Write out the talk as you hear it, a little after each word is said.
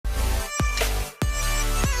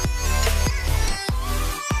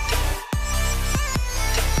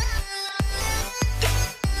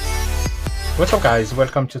What's up guys,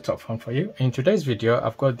 welcome to Top Phone For You. In today's video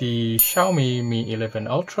I've got the Xiaomi Mi 11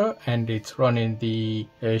 Ultra and it's running the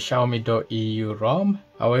Xiaomi.eu ROM.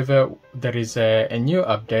 However, there is a new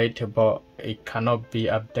update, but it cannot be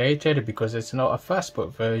updated because it's not a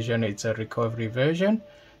fastboot version, it's a recovery version.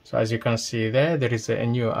 So as you can see there is a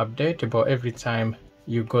new update, but every time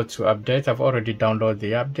you go to update, I've already downloaded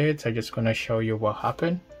the update. I'm just gonna show you what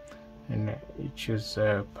happened. And you choose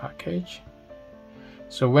package.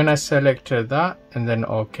 So when I select that and then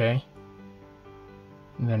OK,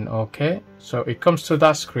 and then OK, so it comes to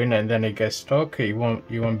that screen and then it gets stuck. You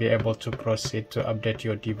won't be able to proceed to update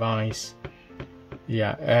your device.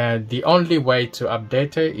 Yeah, the only way to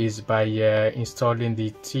update it is by installing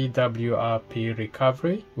the TWRP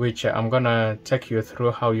recovery, which I'm gonna take you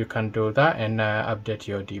through how you can do that and update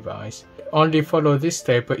your device. Only follow this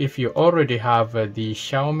step if you already have the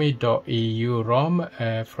Xiaomi.eu ROM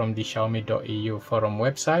from the Xiaomi.eu forum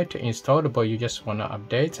website installed, but you just want to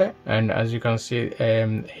update it. And as you can see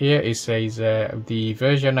here, it says the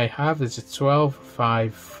version I have is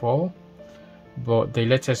 12.5.4, but the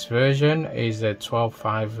latest version is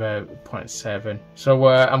 12.5.7. So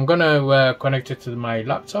I'm gonna connect it to my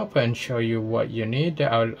laptop and show you what you need.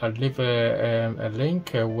 I'll leave a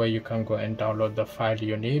link where you can go and download the file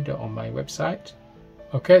you need on my website.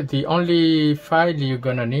 Okay, the only file you're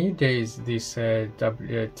gonna need is this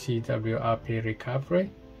TWRP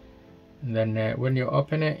recovery. And then when you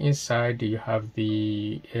open it, inside you have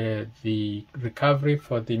the recovery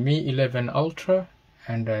for the Mi 11 Ultra,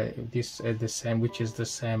 and this the same, which is the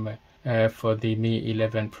same for the Mi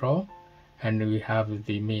 11 Pro, and we have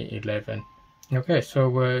the Mi 11. Okay,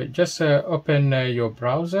 so just open your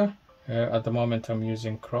browser. At the moment I'm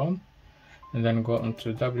using Chrome, and then go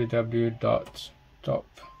onto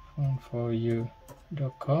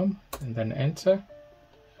www.topphone4u.com and then enter.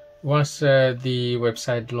 Once the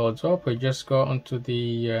website loads up, we just go onto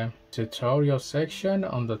the tutorial section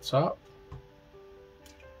on the top.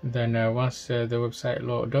 Then once the website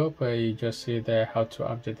loads up, you just see there how to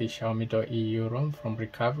update the Xiaomi.eu ROM from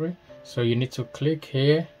recovery. So you need to click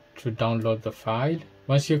here to download the file.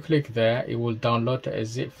 Once you click there, it will download a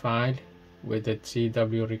zip file with the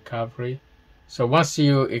TW recovery. So once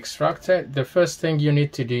you extract it, the first thing you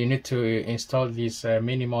need to do, you need to install this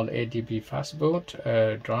minimal ADB fastboot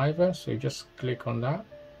driver. So you just click on that,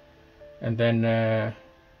 and then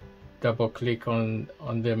double click on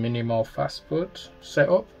the minimal fastboot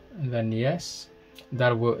setup, and then yes,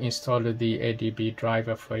 that will install the ADB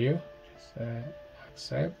driver for you. Just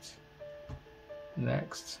accept,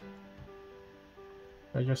 next.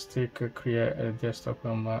 I just create a desktop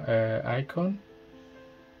icon,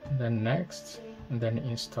 and then next, and then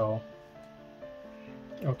install.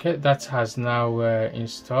 Okay, that has now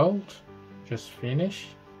installed. Just finish.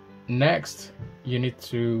 Next, you need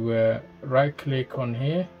to right click on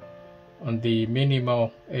here on the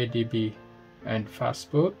minimal ADB and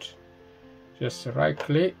fastboot. Just right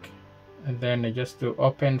click and then just do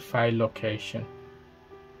open file location.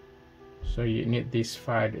 So you need this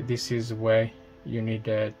file. This is where you need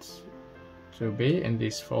it to be, in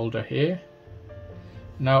this folder here.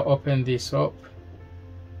 Now open this up.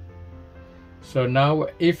 So now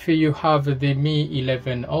if you have the Mi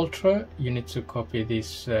 11 Ultra, you need to copy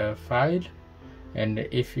this file. And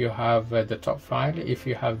if you have the top file, if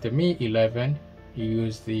you have the Mi 11, you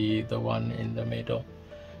use the one in the middle.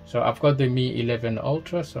 So I've got the Mi 11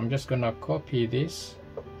 Ultra, so I'm just gonna copy this,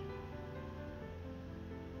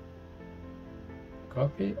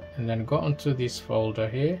 copy, and then go onto this folder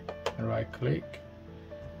here, and right click,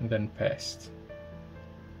 and then paste.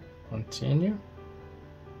 Continue.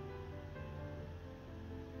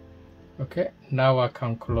 Okay, now I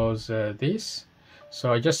can close this.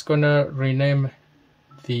 So I'm just gonna rename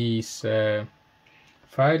this file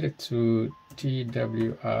to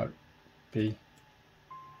TWRP.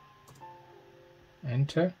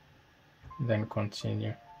 Enter, then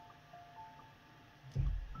continue.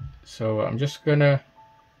 So I'm just gonna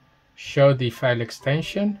show the file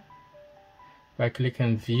extension by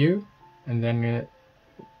clicking view, and then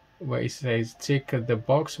where it says tick the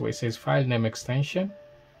box where it says file name extension,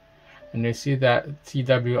 and you see that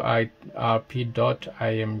twirp.img,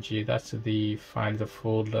 that's the file, the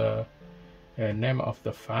full name of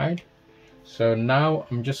the file. So now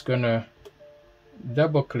I'm just gonna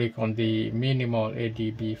double click on the minimal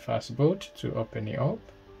ADB fastboot to open it up.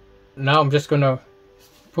 Now I'm just gonna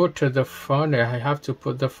put the phone, I have to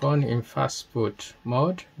put the phone in fastboot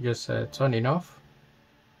mode, just turn it off.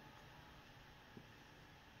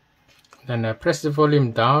 Then press the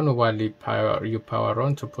volume down while you power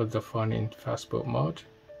on to put the phone in fastboot mode.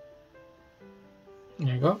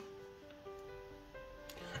 There you go.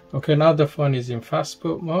 Okay, now the phone is in fast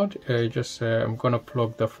boot mode. I'm gonna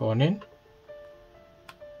plug the phone in.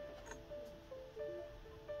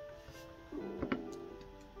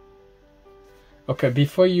 Okay,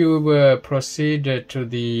 before you proceed to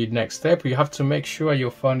the next step, you have to make sure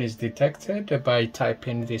your phone is detected by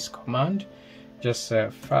typing this command. Just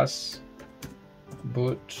fast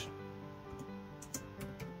boot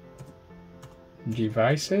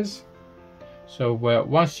devices. So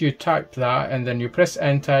once you type that and then you press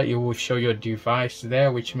enter, it will show your device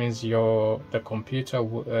there, which means the computer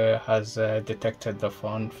has detected the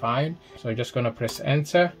phone fine. So I'm just gonna press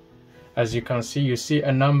enter. As you can see, you see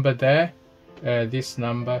a number there, this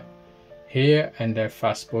number here, and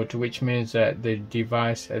fast boot, which means that the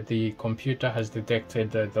device, the computer has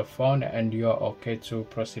detected the phone and you're okay to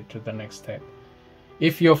proceed to the next step.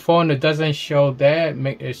 If your phone doesn't show there,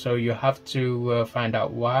 so you have to find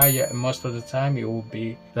out why. Most of the time it will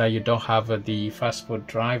be that you don't have the fast boot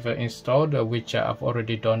driver installed, which I've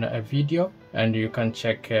already done a video, and you can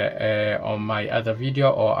check on my other video,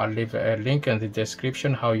 or I'll leave a link in the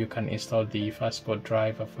description how you can install the fast boot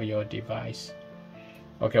driver for your device.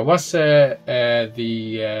 Okay, once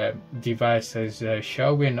the device is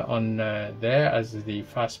showing on there as the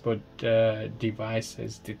fast boot device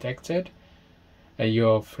is detected,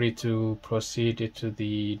 you're free to proceed to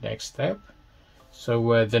the next step.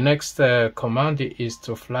 So the next command is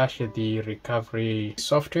to flash the recovery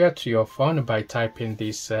software to your phone by typing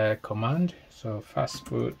this command. So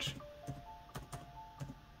fastboot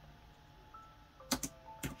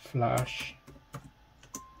flash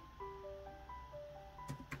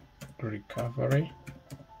recovery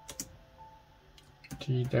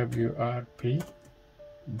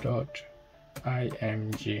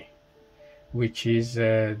TWRP.img, which is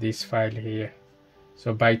this file here.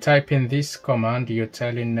 So by typing this command, you're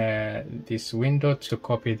telling this window to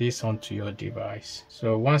copy this onto your device.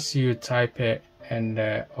 So once you type it and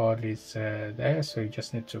all is there, so you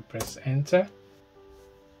just need to press enter.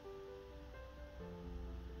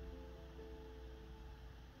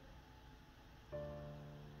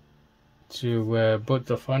 To boot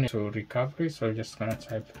the phone to recovery, so I'm just gonna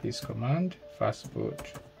type this command, fastboot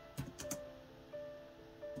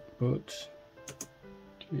boot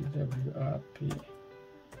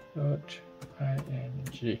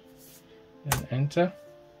TWRP.img, and enter.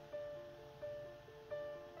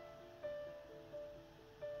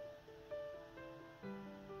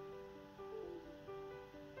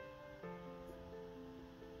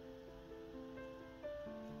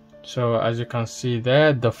 So as you can see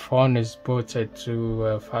there, the phone is booted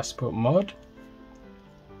to fast boot mode.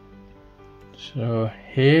 So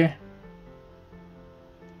here,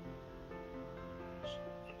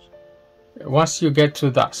 once you get to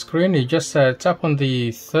that screen, you just tap on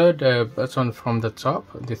the third button from the top,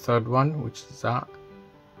 the third one, which is that,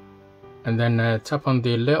 and then tap on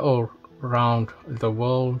the little round, the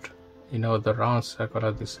world, you know, the round circle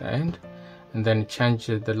at this end, and then change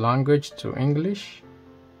the language to English,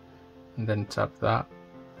 and then tap that.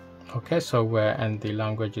 Okay, so and the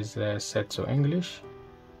language is set to English.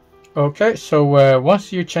 Okay, so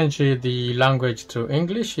once you change the language to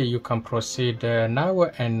English, you can proceed now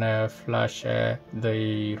and flash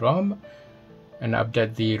the ROM and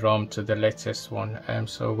update the ROM to the latest one.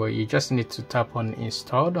 So you just need to tap on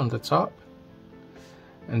installed on the top,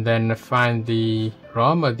 and then find the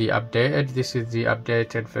ROM or the updated. This is the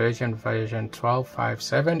updated version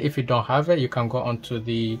 12.5.7. If you don't have it, you can go onto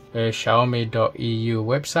the Xiaomi.eu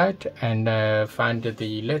website and find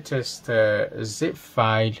the latest zip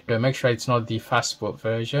file. Make sure it's not the fastboot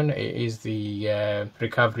version, it is the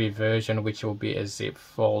recovery version, which will be a zip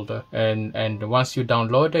folder. And once you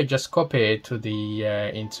download it, just copy it to the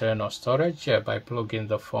internal storage by plugging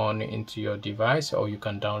the phone into your device, or you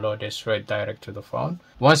can download it straight direct to the phone.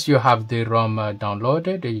 Once you have the ROM downloaded,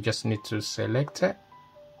 you just need to select it,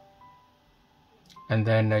 and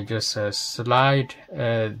then just slide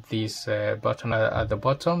this button at the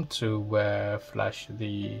bottom to flash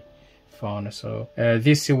the phone. So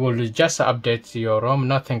this will just update your ROM,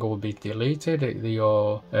 nothing will be deleted,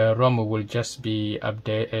 your ROM will just be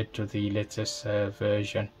updated to the latest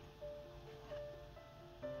version.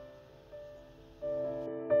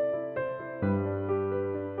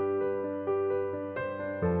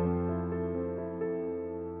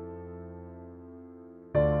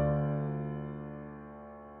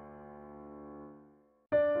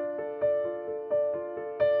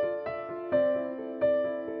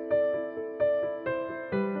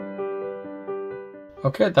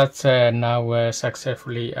 Okay, that's now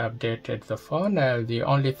successfully updated the phone. The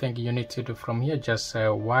only thing you need to do from here, just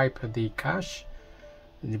wipe the cache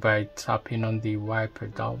by tapping on the wipe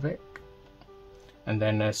Dalvik, and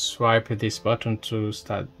then swipe this button to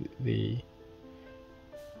start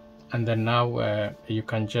and then now you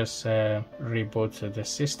can just reboot the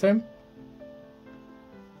system.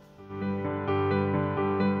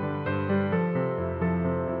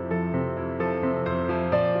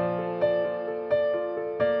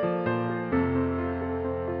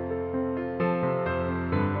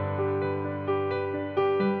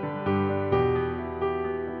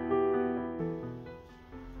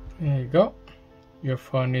 There you go, your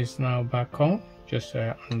phone is now back on. Just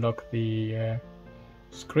unlock the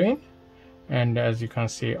screen, and as you can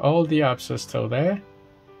see, all the apps are still there,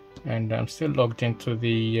 and I'm still logged into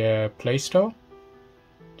the Play Store,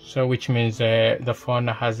 so which means the phone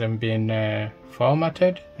hasn't been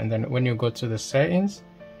formatted. And then when you go to the settings,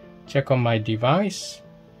 check on my device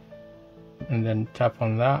and then tap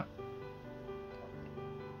on that,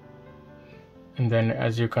 and then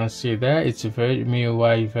as you can see there, it's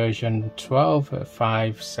MIUI version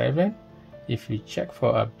 12.5.7. If you check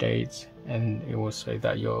for updates, and it will say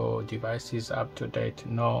that your device is up to date,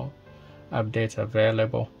 no update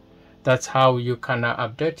available. That's how you can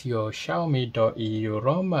update your Xiaomi.eu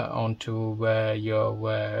ROM onto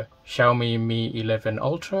your Xiaomi Mi 11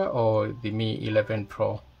 Ultra or the Mi 11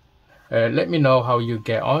 Pro. Let me know how you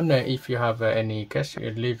get on. If you have any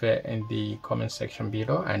questions, leave it in the comment section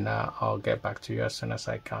below, and I'll get back to you as soon as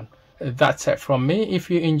I can. That's it from me. If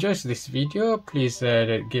you enjoyed this video, please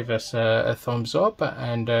give us a thumbs up,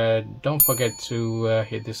 and don't forget to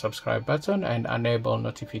hit the subscribe button and enable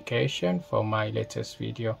notification for my latest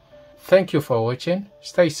video. Thank you for watching.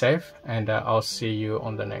 Stay safe, and I'll see you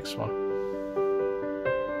on the next one.